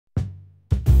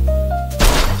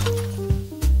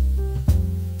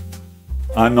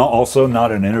I'm also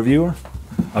not an interviewer.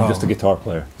 I'm just a guitar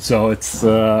player. So it's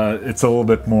a little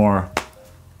bit more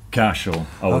casual,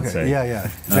 I would say. Yeah.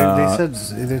 They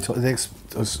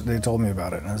told me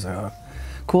about it, and I was like, oh,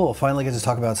 cool. Finally get to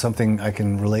talk about something I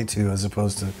can relate to, as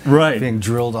opposed to being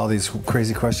drilled all these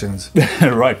crazy questions.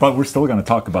 Right, but we're still going to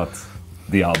talk about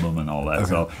the album and all that. Okay.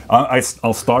 So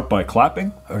I'll start by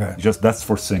clapping. Okay. Just that's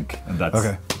for sync, and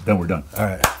then we're done. All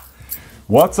right.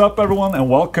 What's up, everyone, and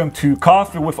welcome to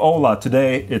Coffee with Ola.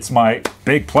 Today, it's my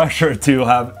big pleasure to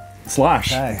have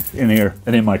Slash in here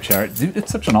and in my chair.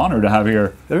 It's such an honor to have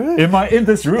here in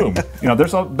this room. You know,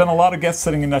 there's been a lot of guests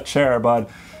sitting in that chair, but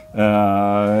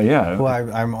yeah. Well,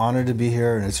 I'm honored to be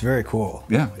here, and it's very cool.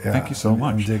 Yeah, thank you so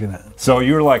much. I'm digging it. So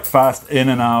you're like fast in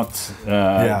and out.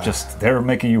 Just they're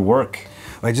making you work.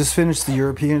 I just finished the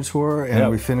European tour, and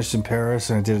we finished in Paris,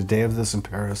 and I did a day of this in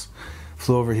Paris.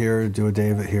 Flew over here to do a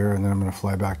day of it here, and then I'm going to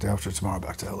fly back tomorrow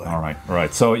back to LA. All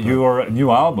right. So your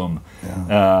new album,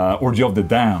 Orgy of the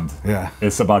Damned,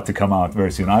 is about to come out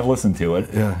very soon. I've listened to it.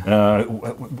 Yeah.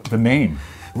 The name.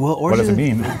 Well, what does it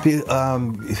mean?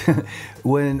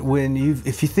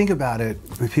 If you think about it,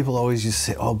 people always just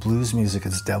say, "Oh, blues music,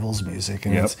 it's devil's music,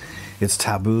 and it's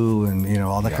taboo, and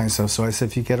all that kind of stuff." So I said,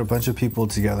 if you get a bunch of people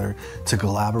together to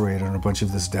collaborate on a bunch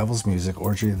of this devil's music,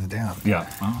 Orgy of the Damned. Yeah.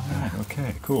 Oh,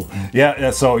 okay. Cool.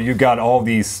 Yeah. So you got all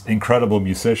these incredible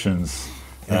musicians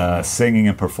singing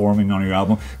and performing on your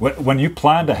album. When you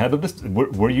planned ahead of this,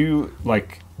 were you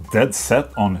like dead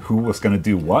set on who was going to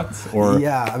do what? Or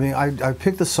I mean, I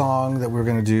picked the song that we were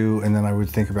going to do, and then I would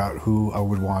think about who I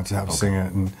would want to have sing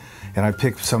it, and I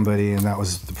picked somebody, and that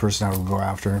was the person I would go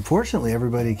after. And fortunately,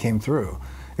 everybody came through.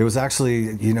 It was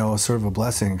actually, sort of a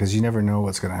blessing, because you never know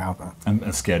what's going to happen.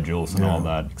 And schedules and all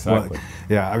that, exactly.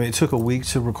 Well, I mean, it took a week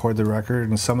to record the record,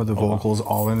 and some of the vocals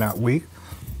all in that week.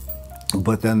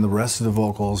 But then the rest of the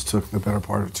vocals took the better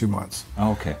part of 2 months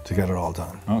to get it all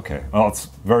done. Okay. Well, it's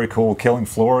very cool. Killing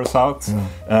Floor is out.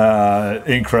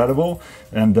 Incredible.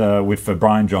 And with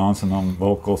Brian Johnson on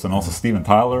vocals, and also Steven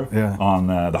Tyler on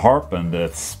the harp. And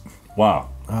it's, wow.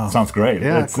 Oh. Sounds great.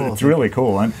 Yeah, it's really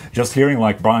cool. And just hearing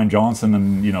like Brian Johnson,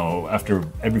 and after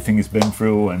everything he's been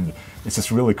through, and it's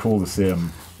just really cool to see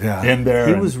him in there.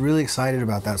 He was really excited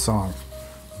about that song.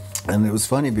 And it was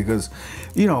funny because,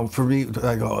 for me,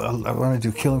 I go, I want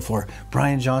to do Killing Floor.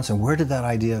 Brian Johnson, where did that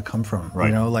idea come from?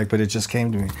 Right. But it just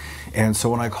came to me. And so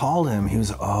when I called him, he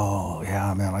was, oh,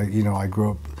 yeah, man, I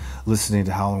grew up listening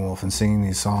to Howlin' Wolf and singing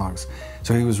these songs.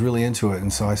 So he was really into it.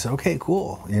 And so I said, okay,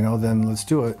 cool, then let's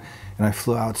do it. And I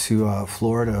flew out to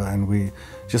Florida, and we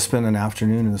just spent an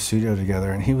afternoon in the studio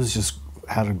together, and he was just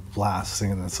had a blast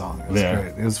singing that song. It was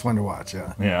great. It was fun to watch.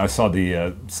 Yeah, I saw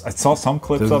some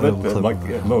clips of it,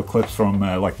 little clips from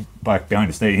like back behind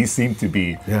the stage. He seemed to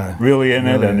be really in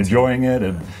it and enjoying it,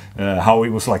 and how he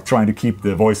was like trying to keep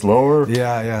the voice lower. And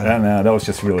that was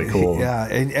just really cool.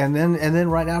 And then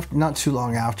right after, not too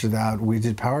long after that, we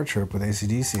did Power Trip with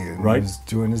AC/DC, and he was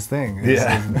doing his thing.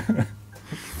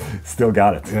 Still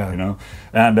got it.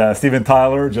 And Steven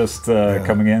Tyler just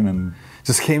coming in and.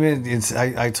 Just came in.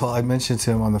 I mentioned to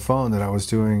him on the phone that I was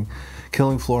doing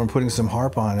Killing Floor and putting some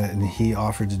harp on it, and he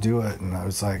offered to do it, and I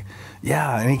was like,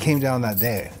 yeah. And he came down that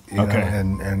day,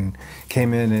 and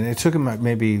came in, and it took him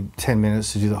maybe 10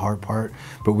 minutes to do the harp part,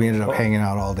 but we ended up hanging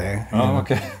out all day.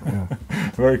 Okay.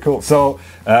 Very cool. So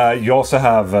you also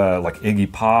have like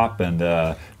Iggy Pop and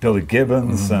Billy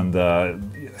Gibbons and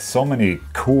so many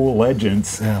cool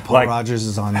legends. Yeah, Paul Rogers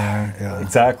is on there. Yeah.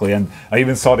 Exactly. And I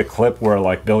even saw the clip where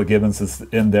like Billy Gibbons is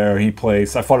in there. He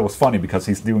plays, I thought it was funny because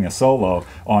he's doing a solo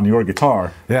on your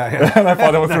guitar. Yeah. And I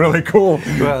thought that was really cool.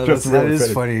 Well, that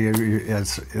is funny.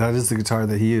 That is the guitar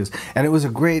that he used. And it was a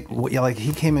great, like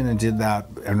he came in and did that,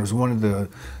 and it was one of the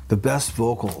best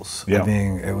vocals. I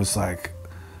mean, it was like,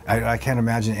 I can't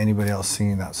imagine anybody else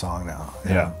singing that song now.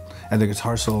 And the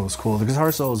guitar solo was cool. The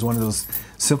guitar solo was one of those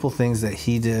simple things that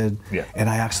he did, and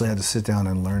I actually had to sit down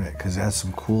and learn it because it has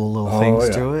some cool little things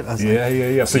to it. I was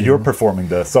like, So you're performing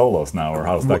the solos now, or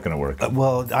how's that going to work?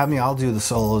 Well, I mean, I'll do the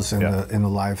solos in the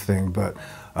live thing, but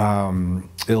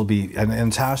it'll be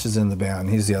and Tash is in the band.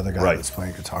 He's the other guy that's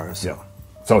playing guitar.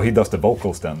 So he does the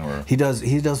vocals then, or he does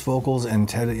vocals, and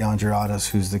Ted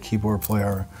Yanderadas, who's the keyboard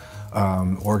player,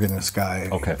 organist guy.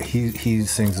 He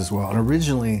sings as well. And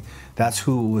originally, that's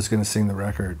who was going to sing the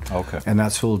record. And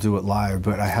that's who will do it live.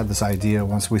 But I had this idea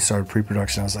once we started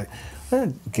pre-production. I was like, I'm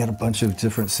gonna get a bunch of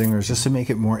different singers just to make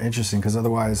it more interesting, because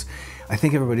otherwise I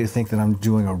think everybody would think that I'm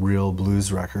doing a real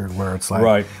blues record where it's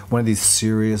like one of these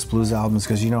serious blues albums,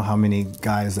 because you know how many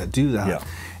guys that do that. Yeah.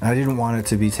 And I didn't want it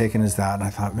to be taken as that, and I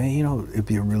thought, man, you know, it'd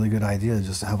be a really good idea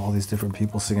just to have all these different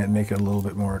people sing it and make it a little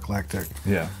bit more eclectic.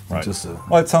 Yeah, right. Just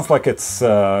well, it sounds like it's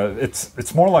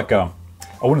more like a,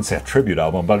 I wouldn't say a tribute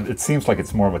album, but it seems like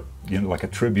it's more of a, you know, like a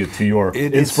tribute to your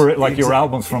your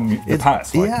albums from the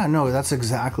past. Like. Yeah, no, that's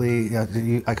exactly. Yeah,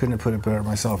 I couldn't have put it better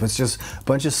myself. It's just a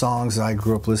bunch of songs that I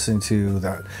grew up listening to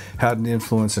that had an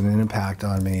influence and an impact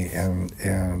on me,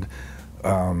 and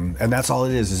that's all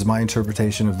it is my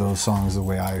interpretation of those songs the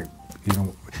way I, you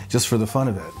know, just for the fun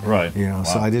of it. Right. You know, wow.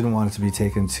 So I didn't want it to be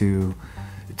taken too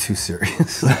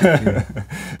serious.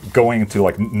 Going into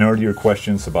like nerdier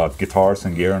questions about guitars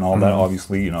and gear and all that,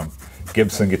 obviously, you know,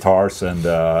 Gibson guitars and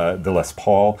the Les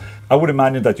Paul. I would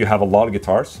imagine that you have a lot of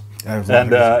guitars.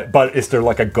 But is there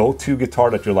like a go-to guitar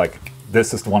that you're like,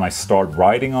 this is the one I start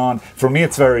writing on? For me,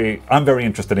 I'm very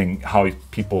interested in how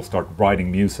people start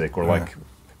writing music, or like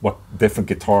what different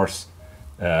guitars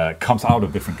comes out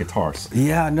of different guitars.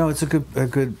 Yeah, no, it's a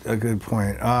good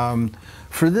point.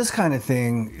 For this kind of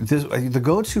thing, the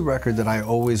go-to record that I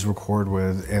always record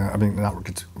with, I mean, not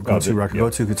go-to record,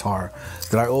 go-to guitar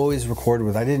that I always record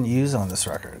with, I didn't use on this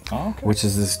record, which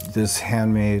is this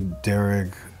handmade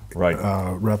Derrig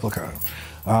replica.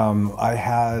 I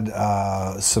had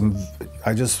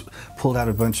I just pulled out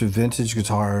a bunch of vintage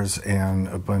guitars and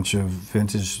a bunch of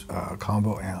vintage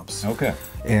combo amps. Okay.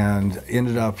 And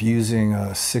ended up using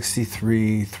a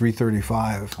 63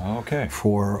 335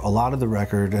 for a lot of the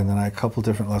record, and then a couple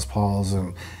different Les Pauls,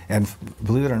 and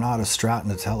believe it or not, a Strat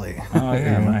and a Telly. Oh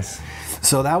yeah, nice.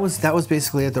 So that was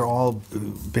basically it. They're all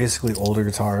basically older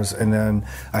guitars, and then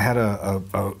I had a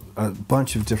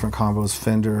bunch of different combos,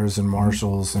 Fenders and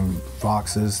Marshalls and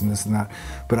Voxes and this and that.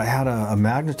 But I had a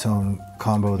Magnatone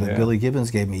combo that Billy Gibbons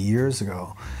gave me years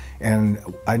ago, and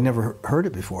I'd never heard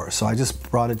it before. So I just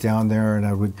brought it down there, and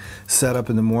I would set up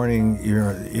in the morning,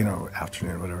 you know,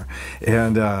 afternoon, whatever,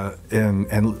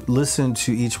 and listen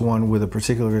to each one with a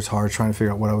particular guitar, trying to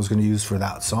figure out what I was going to use for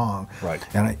that song. Right.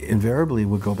 And I invariably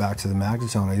would go back to the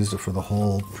Magnatone. I used it for the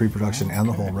whole pre-production and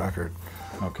the whole record.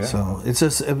 Okay. So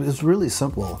it's really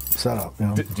simple setup. You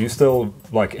know? Do you still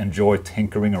like enjoy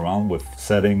tinkering around with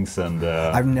settings and?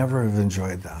 I've never have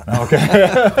enjoyed that. Okay.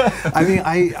 I mean,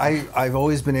 I've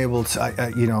always been able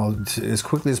to, you know, as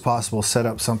quickly as possible set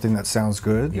up something that sounds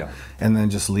good, and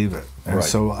then just leave it. And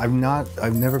so I've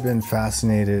never been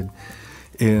fascinated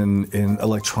in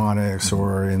electronics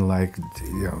or in, like,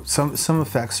 you know, some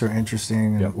effects are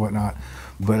interesting and whatnot,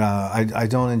 but I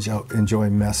don't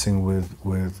enjoy messing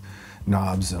with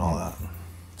knobs and all that.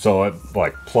 So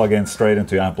like plug in straight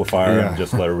into your amplifier and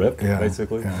just let it rip,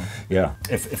 basically. Yeah.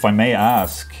 If I may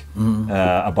ask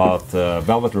about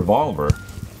Velvet Revolver,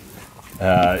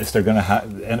 is there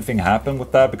gonna anything happen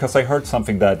with that? Because I heard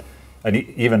something that,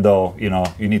 even though, you know,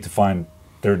 you need to find,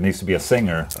 there needs to be a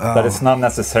singer, that it's not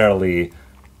necessarily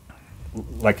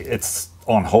like it's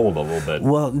on hold a little bit.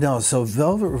 Well, no. So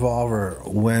Velvet Revolver,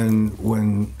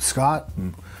 when Scott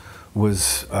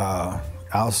was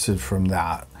ousted from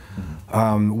that,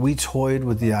 we toyed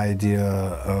with the idea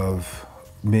of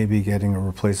maybe getting a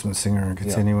replacement singer and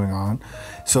continuing on.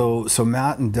 So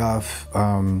Matt and Duff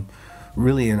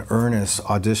really in earnest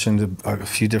auditioned a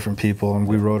few different people, and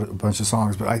we wrote a bunch of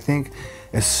songs. But I think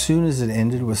as soon as it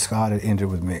ended with Scott, it ended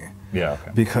with me. Yeah,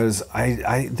 okay. Because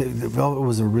the Velvet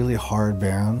was a really hard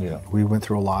band. Yeah. We went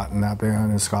through a lot in that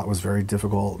band, and Scott was very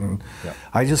difficult, and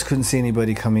I just couldn't see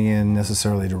anybody coming in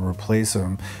necessarily to replace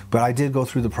him. But I did go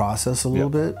through the process a little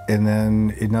bit, and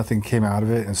then nothing came out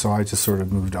of it, and so I just sort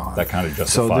of moved on. That kind of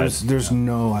justified. So there's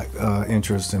no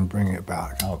interest in bringing it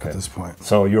back at this point.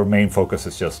 So your main focus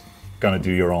is just gonna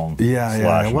do your own.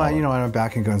 Well, you know, I'm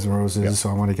back in Guns N' Roses, so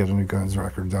I want to get a new Guns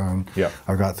record done.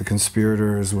 I've got the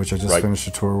Conspirators, which I just finished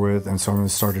a tour with, and so I'm going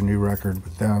to start a new record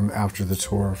with them after the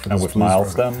tour. For and with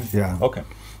Miles then? Yeah. Okay.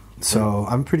 So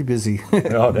I'm pretty busy.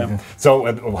 Oh, damn.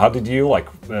 So how did you like?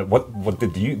 What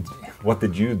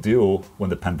did you do when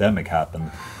the pandemic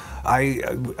happened? I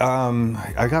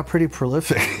got pretty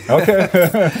prolific.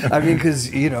 Okay. I mean,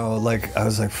 because, you know, like, I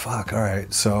was like, fuck, all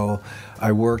right. So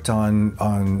I worked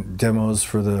on demos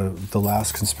for the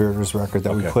last Conspirators record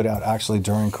that we put out actually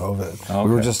during COVID. Okay.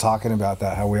 We were just talking about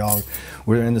that, how we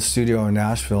were in the studio in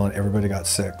Nashville and everybody got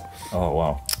sick. Oh,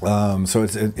 wow. So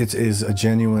it is a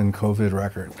genuine COVID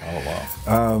record. Oh,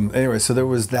 wow. Anyway, so there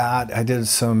was that. I did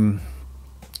some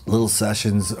little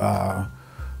sessions,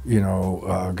 you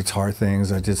know, guitar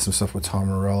things. I did some stuff with Tom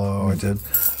Morello. I did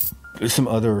some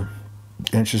other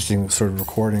interesting sort of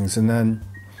recordings. And then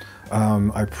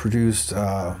I produced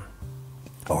a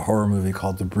horror movie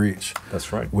called The Breach.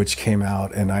 That's right. Which came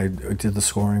out, and I did the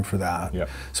scoring for that. Yeah.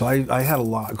 So I had a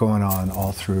lot going on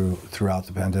all throughout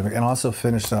the pandemic, and also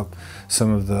finished up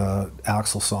some of the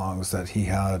Axl songs that he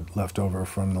had left over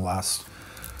from the last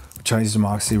Chinese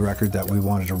Democracy record that we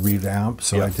wanted to revamp.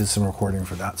 So I did some recording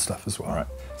for that stuff as well. All right.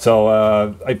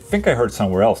 So I think I heard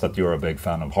somewhere else that you're a big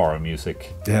fan of horror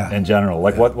music in general.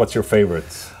 Like, what's your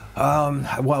favorites?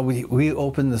 Well, we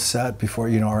opened the set before,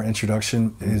 our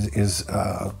introduction is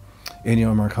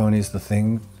Ennio Morricone's The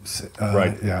Thing.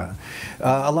 Right. Yeah.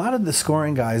 A lot of the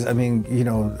scoring guys, I mean,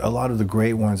 a lot of the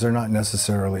great ones, they're not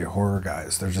necessarily horror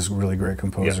guys. They're just really great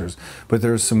composers. Yeah. But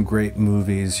there's some great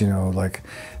movies, like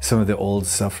some of the old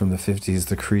stuff from the 50s.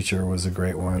 The Creature was a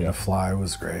great one. Yeah. The Fly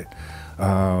was great.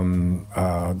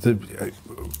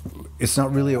 It's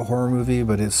not really a horror movie,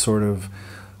 but it's sort of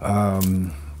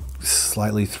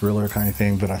slightly thriller kind of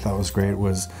thing. But I thought was great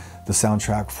was the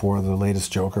soundtrack for the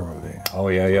latest Joker movie. Oh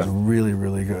yeah, yeah. It was really,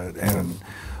 really good. And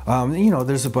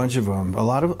there's a bunch of them. A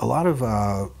lot of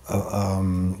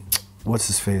what's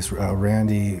his face?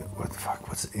 Randy. What the fuck?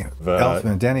 What's it?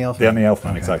 Elfman. Danny Elfman. Danny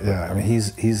Elfman, exactly. Yeah, I mean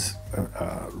he's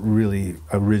really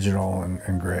original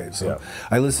and great. So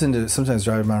I listen to sometimes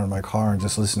drive around in my car and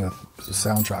just listen to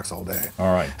soundtracks all day.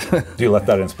 All right. Do you let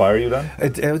that inspire you then?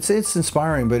 I would say it's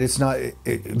inspiring, but it's not.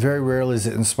 Very rarely is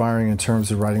it inspiring in terms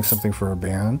of writing something for a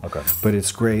band. Okay. But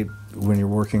it's great when you're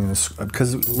working in this,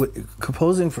 because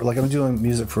composing for, like, I'm doing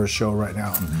music for a show right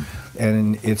now,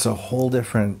 and it's a whole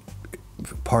different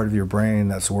part of your brain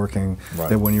that's working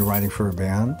than when you're writing for a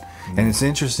band. And it's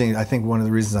interesting. I think one of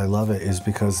the reasons I love it is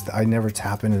because I never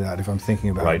tap into that if I'm thinking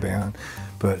about a band.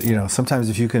 But sometimes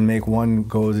if you can make one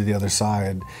go to the other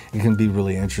side, it can be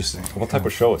really interesting. What type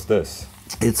of show is this?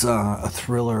 It's a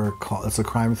thriller it's a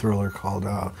crime thriller called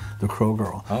The Crow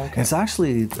Girl. Oh, okay. It's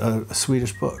actually a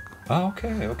Swedish book. Oh,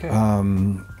 okay, okay.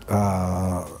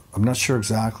 I'm not sure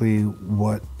exactly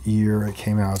what year it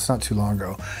came out. It's not too long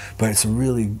ago, but it's a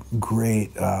really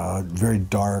great, very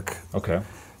dark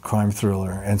crime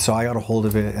thriller. And so I got a hold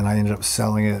of it, and I ended up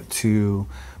selling it to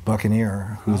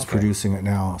Buccaneer, who's producing it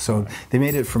now. So they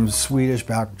made it from Swedish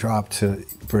backdrop to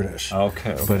British.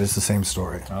 Okay. But it's the same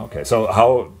story. Okay. So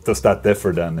how does that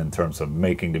differ then in terms of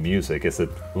making the music? Is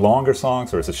it longer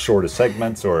songs or is it shorter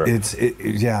segments, or it's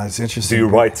interesting. Do you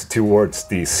write towards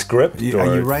the script? You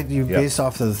write based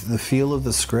off the feel of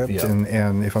the script,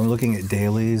 and if I'm looking at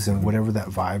dailies and whatever that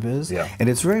vibe is, and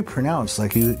it's very pronounced.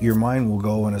 Like your mind will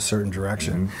go in a certain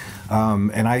direction.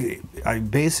 And I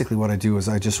basically what I do is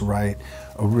I just write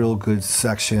a real good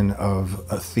section of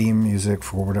a theme music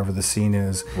for whatever the scene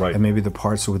is, and maybe the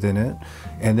parts within it,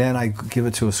 and then I give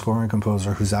it to a scoring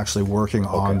composer who's actually working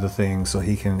on the thing so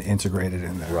he can integrate it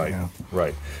in there. Right,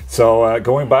 right. So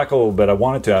going back a little bit, I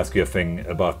wanted to ask you a thing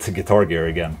about guitar gear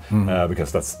again,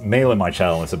 because that's mainly my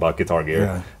channel is about guitar gear.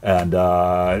 Yeah. And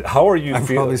how are you? I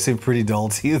probably seem pretty dull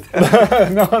to you.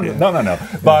 No.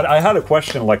 But I had a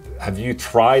question. Like, have you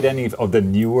tried any of the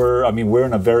newer? I mean, we're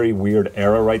in a very weird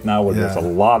era right now where there's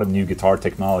a lot of new guitar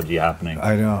technology happening.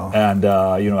 I know. And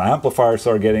amplifiers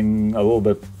are getting a little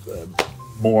bit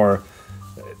more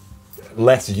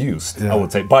less used, I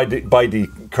would say, by the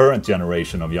current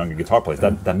generation of younger guitar players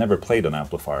that never played an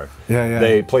amplifier.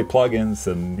 They play plugins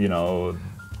and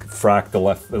frac the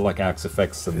left, like Axe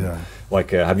effects and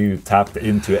like have you tapped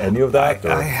into any of that?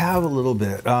 I have a little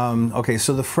bit. Okay,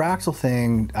 so the fractal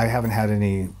thing, I haven't had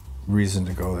any reason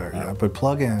to go there yet, but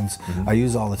plugins I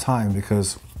use all the time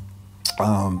because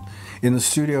in the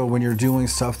studio, when you're doing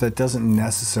stuff that doesn't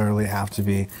necessarily have to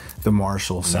be the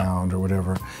Marshall sound or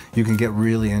whatever, you can get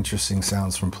really interesting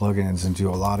sounds from plugins and do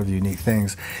a lot of unique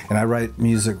things. And I write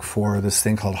music for this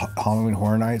thing called Halloween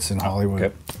Horror Nights in Hollywood.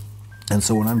 Okay. And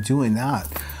so when I'm doing that,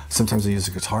 sometimes I use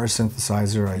a guitar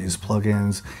synthesizer, I use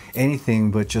plugins, anything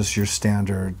but just your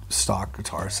standard stock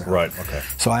guitar sound. Right, okay.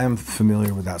 So I am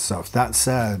familiar with that stuff. That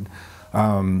said,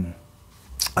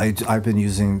 I've been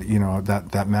using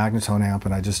that Magnetone amp,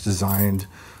 and I just designed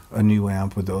a new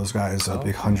amp with those guys, a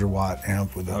big 100-watt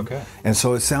amp with them. Okay. And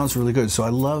so it sounds really good. So I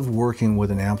love working with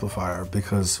an amplifier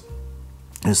because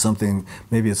there's something,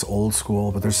 maybe it's old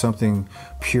school, but there's something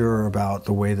pure about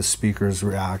the way the speakers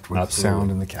react with the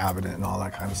sound in the cabinet and all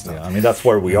that kind of stuff. Yeah, I mean, that's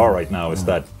where we are right now, is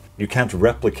that you can't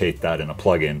replicate that in a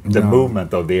plugin. The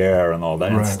movement of the air and all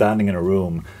that, and standing in a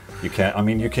room, you can't. I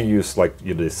mean, you can use like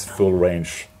this full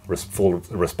range, full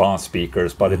response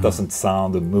speakers, but it doesn't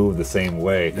sound and move the same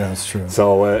way. Yeah, that's true.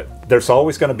 So there's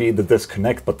always going to be the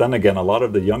disconnect. But then again, a lot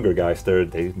of the younger guys,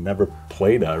 they never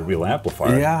played a real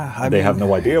amplifier. Yeah, they have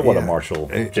no idea what a Marshall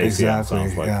JCM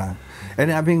sounds like. Yeah.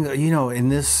 And I mean, you know, in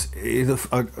this,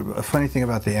 a funny thing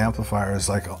about the amplifier is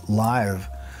like live.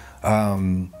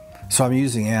 So I'm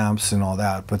using amps and all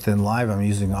that, but then live I'm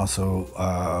using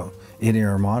also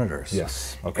in-ear monitors.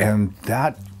 Yes. Okay. And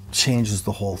that changes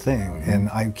the whole thing, and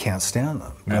I can't stand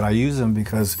them. Yeah. But I use them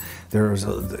because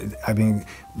I mean,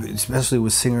 especially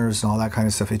with singers and all that kind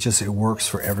of stuff, it works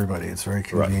for everybody. It's very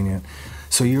convenient. Right.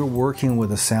 So you're working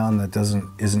with a sound that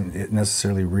isn't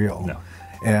necessarily real. No.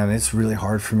 And it's really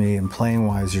hard for me. And playing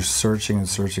wise, you're searching and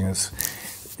searching.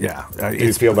 Yeah. Do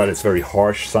you feel that it's very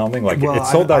harsh sounding? Like, well,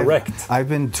 it's so direct. I've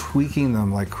been tweaking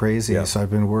them like crazy. Yeah. So I've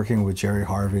been working with Jerry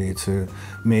Harvey to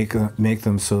make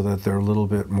them so that they're a little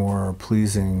bit more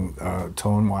pleasing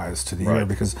tone-wise to the ear.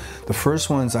 Because the first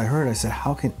ones I heard, I said,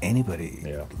 how can anybody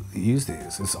use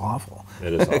these? It's awful.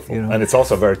 It is awful. You know? And it's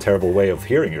also a very terrible way of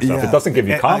hearing yourself. Yeah. It doesn't give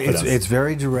you confidence. It's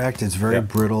very direct. It's very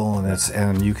brittle, and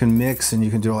and you can mix and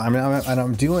you can do. I mean,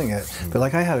 I'm doing it. But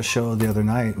like I had a show the other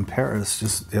night in Paris,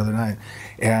 just the other night,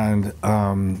 and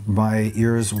my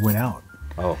ears went out.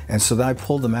 Oh. And so then I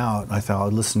pulled them out. And I thought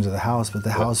I'd listen to the house, but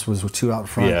the house was too out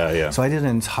front. Yeah, yeah. So I did an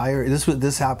entire.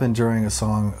 This happened during a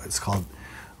song. It's called.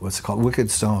 What's it called?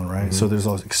 Wicked Stone, right? Mm-hmm. So there's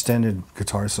an extended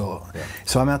guitar solo. Yeah.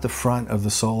 So I'm at the front of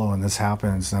the solo and this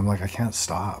happens and I'm like, I can't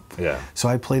stop. Yeah. So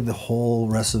I played the whole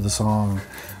rest of the song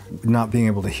not being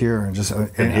able to hear and just...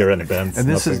 And hear any bends. And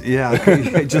this is,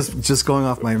 just going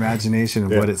off my imagination of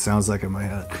what it sounds like in my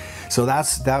head. So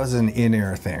that was an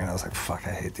in-ear thing. And I was like, fuck,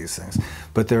 I hate these things.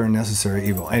 But they're a necessary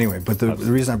evil. Anyway, but the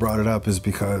reason I brought it up is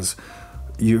because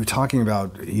you're talking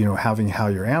about, you know, having how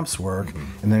your amps work,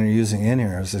 and then you're using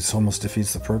in-ears. It almost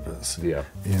defeats the purpose. Yeah.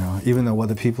 You know, even though what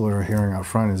the people are hearing out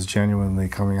front is genuinely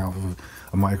coming out of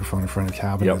a microphone in front of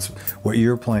cabinets, what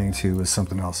you're playing to is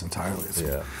something else entirely.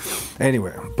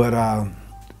 Anyway, but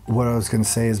what I was going to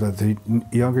say is about the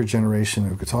younger generation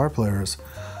of guitar players,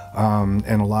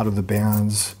 and a lot of the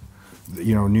bands,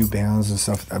 you know, new bands and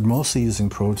stuff, I'm mostly using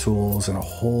Pro Tools and a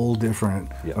whole different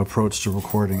approach to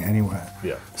recording anyway.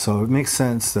 Yeah. So it makes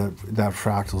sense that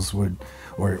fractals would,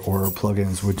 or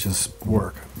plugins would just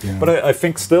work. You know? But I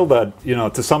think still that, you know,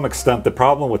 to some extent, the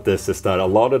problem with this is that a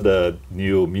lot of the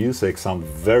new music sound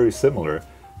very similar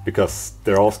because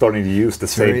they're all starting to use the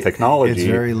same technology. It's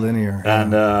very linear.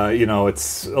 And, you know,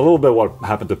 it's a little bit what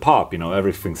happened to pop. You know,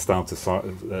 everything's start to sound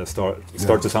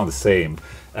the same.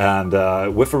 And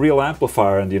with a real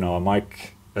amplifier and, you know, a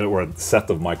mic or a set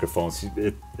of microphones,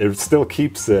 it still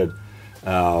keeps it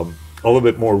a little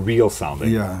bit more real sounding.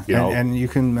 Yeah, and you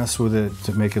can mess with it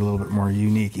to make it a little bit more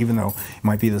unique. Even though it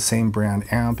might be the same brand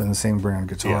amp and the same brand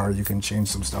guitar, you can change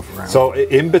some stuff around. So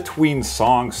in between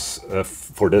songs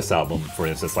for this album, for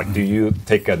instance, like, do you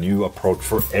take a new approach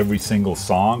for every single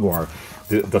song, or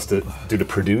do the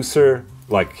producer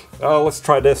like, oh, let's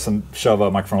try this and shove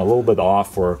a microphone a little bit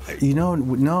off, or? You know,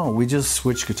 no, we just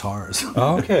switch guitars.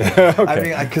 Oh, okay. Okay. I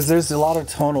mean, because there's a lot of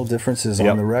tonal differences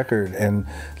on the record, and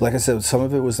like I said, some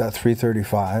of it was that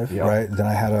 335, right? Then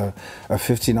I had a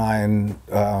 59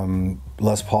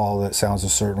 Les Paul that sounds a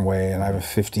certain way, and I have a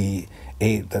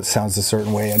 58 that sounds a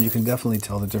certain way, and you can definitely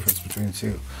tell the difference between the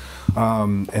two.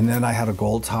 And then I had a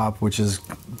gold top, which is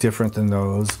different than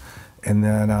those. And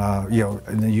then, you know,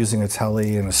 and then using a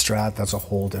Tele and a Strat, that's a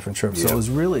whole different trip. So it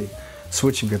was really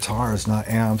switching guitars, not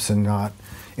amps, and not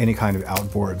any kind of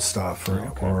outboard stuff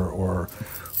or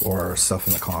stuff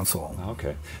in the console.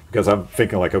 Okay, because I'm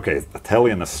thinking like, okay, a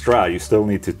Tele and a Strat, you still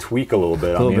need to tweak a little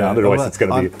bit. I mean, otherwise it's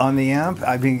going to be on the amp.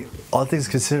 I mean, all things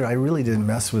considered, I really didn't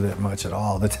mess with it much at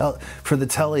all. For the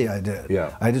Tele, I did.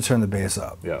 Yeah, I had to turn the bass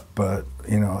up. Yeah, but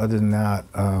you know, other than that,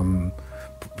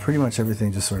 pretty much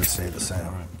everything just sort of stayed the same.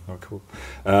 All right. Oh, cool.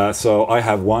 So I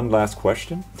have one last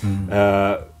question.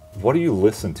 What do you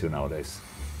listen to nowadays?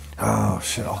 Oh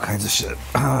shit, all kinds of shit.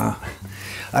 I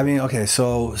mean, okay,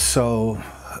 so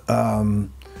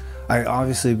I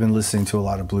obviously have been listening to a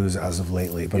lot of blues as of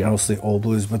lately, but mostly old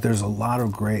blues. But there's a lot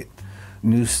of great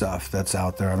new stuff that's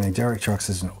out there. I mean, Derek Trucks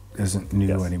isn't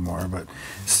new anymore, but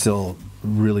still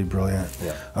really brilliant.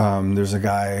 There's a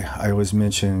guy I always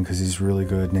mention because he's really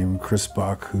good, named Chris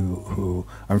Buck, who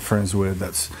I'm friends with.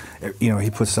 That's, you know, he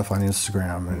puts stuff on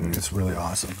Instagram and it's really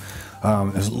awesome.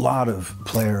 There's a lot of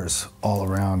players all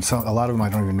around. So a lot of them I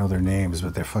don't even know their names,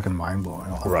 but they're fucking mind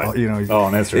blowing. Right. You know. Oh,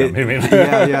 on Instagram.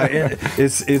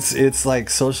 It's like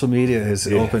social media has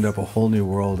opened up a whole new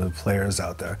world of players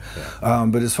out there.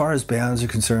 But as far as bands are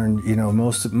concerned, you know,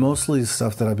 mostly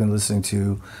stuff that I've been listening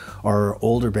to are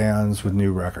older bands with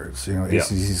new records. You know,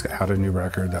 AC/DC's had a new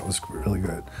record that was really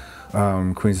good.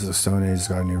 Queens of the Stone Age has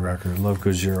got a new record. Love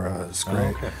Gojira is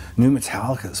great. New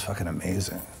Metallica is fucking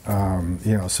amazing.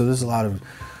 You know, so there's a lot of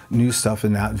new stuff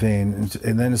in that vein.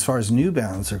 And then as far as new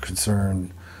bands are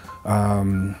concerned,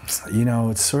 You know,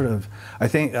 it's sort of. I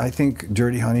think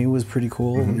Dirty Honey was pretty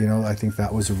cool. You know, I think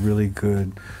that was a really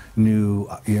good new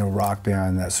rock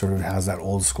band that sort of has that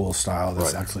old school style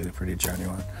that's actually pretty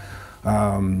genuine.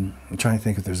 I'm trying to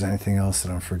think if there's anything else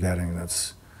that I'm forgetting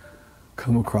that's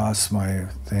come across my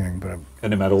thing, but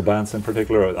any metal bands in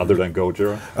particular other than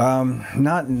Gojira?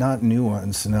 Not new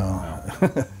ones, no.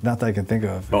 Not that I can think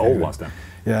of. The old ones then?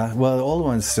 Yeah, well, the old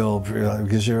ones still.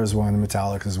 Gojira's one,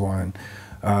 Metallica's one,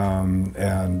 and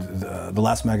the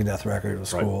last Megadeth record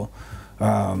was cool.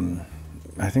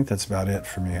 I think that's about it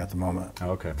for me at the moment.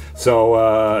 Okay,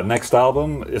 so next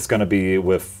album is going to be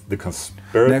with the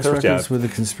Conspirators. Next record's with the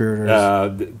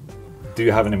Conspirators. Do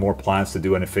you have any more plans to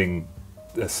do anything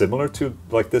similar to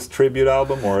like this tribute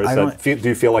album, or is do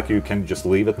you feel like you can just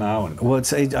leave it now? And well,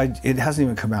 it hasn't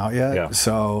even come out yet,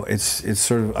 so it's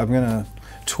sort of, I'm gonna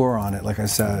tour on it, like I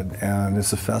said, and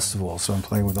it's a festival, so I'm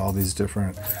playing with all these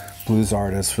different blues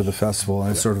artists for the festival,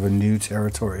 and it's sort of a new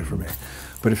territory for me.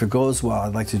 But if it goes well,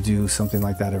 I'd like to do something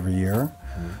like that every year.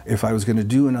 If I was going to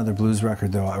do another blues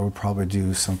record, though, I would probably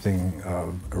do something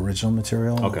original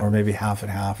material, or maybe half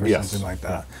and half, or something like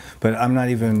that. But I'm not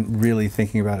even really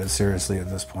thinking about it seriously at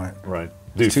this point. Right.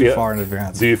 It's too far in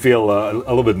advance. Do you feel a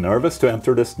little bit nervous to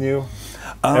enter this new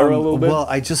era a little bit? Well,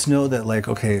 I just know that, like,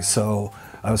 okay, so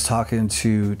I was talking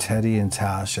to Teddy and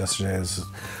Tash yesterday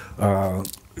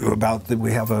about I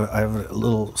have a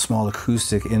little small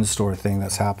acoustic in-store thing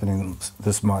that's happening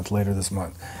later this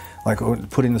month. Like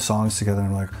putting the songs together, and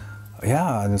I'm like,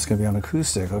 yeah, and it's gonna be on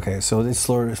acoustic. Okay, so it's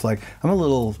sort of like, I'm a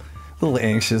little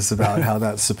anxious about how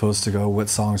that's supposed to go, what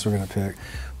songs we're gonna pick.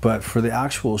 But for the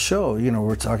actual show, you know,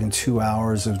 we're talking 2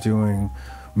 hours of doing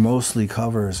mostly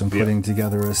covers and putting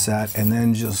together a set, and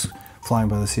then just flying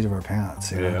by the seat of our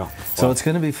pants. You know? So it's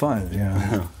gonna be fun. You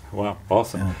know? Wow,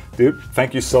 awesome. Dude,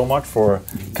 thank you so much for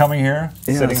coming here,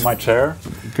 sitting in my chair.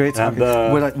 Great talking.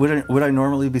 Would I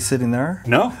normally be sitting there?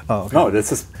 No. Oh, okay. No,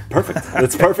 this is perfect.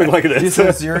 It's perfect like it is.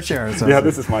 This is your chair. Yeah,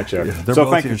 this is my chair. Yeah, they're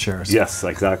both your chairs. Yes,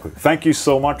 exactly. Thank you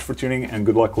so much for tuning in, and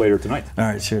good luck later tonight. All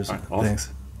right, cheers. All right, awesome. Thanks.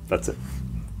 That's it.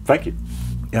 Thank you.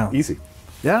 Yeah. Easy.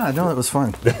 Yeah, I know, it was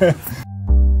fun.